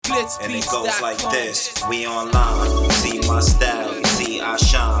And it goes like this. We online, see my style, you see I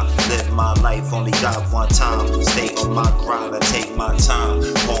shine. Live my life, only got one time. Stay on my grind, I take my time.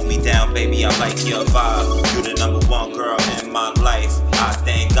 Hold me down, baby, I like your vibe. You the number one girl in my life. I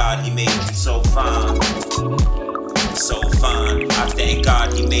thank God he made you so fine. So fine, I thank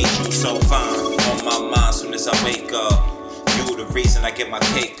God he made you so fine. On my mind soon as I wake up. You the reason I get my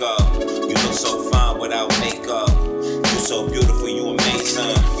cake up. You look so fine without makeup. You so beautiful, you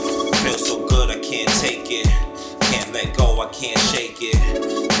amazing. Feel so good, I can't take it. Can't let go, I can't shake it.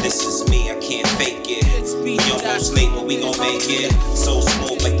 This is me, I can't fake it. We almost late, but we gon' make it. So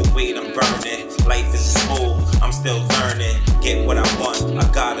smooth like the weed I'm burning. Life is smooth, I'm still learning. Get what I want,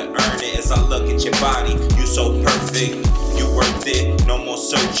 I gotta earn it. As I look at your body, you so perfect. You worth it, no more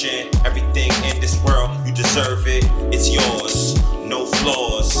searching. Everything in this world, you deserve it. It's yours, no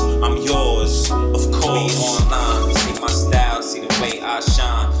flaws. I'm yours, of course. We online, see my style, see the way I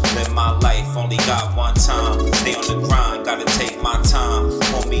shine. Live my life, only got one time. Stay on the grind, gotta take my time.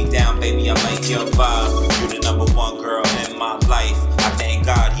 Hold me down, baby, I like your vibe. You the number one girl in my life. I thank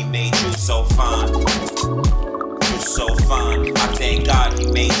God he made you so fine. You so fine. I thank God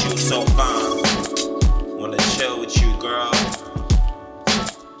he made you so fine. Wanna chill with you, girl?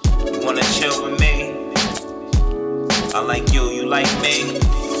 You wanna chill with me? I like you, you like me.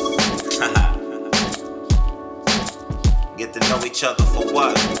 Get to know each other for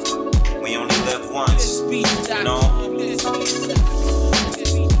what? We only live once, you know?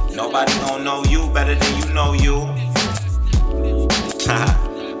 Nobody gon' know you better than you know you.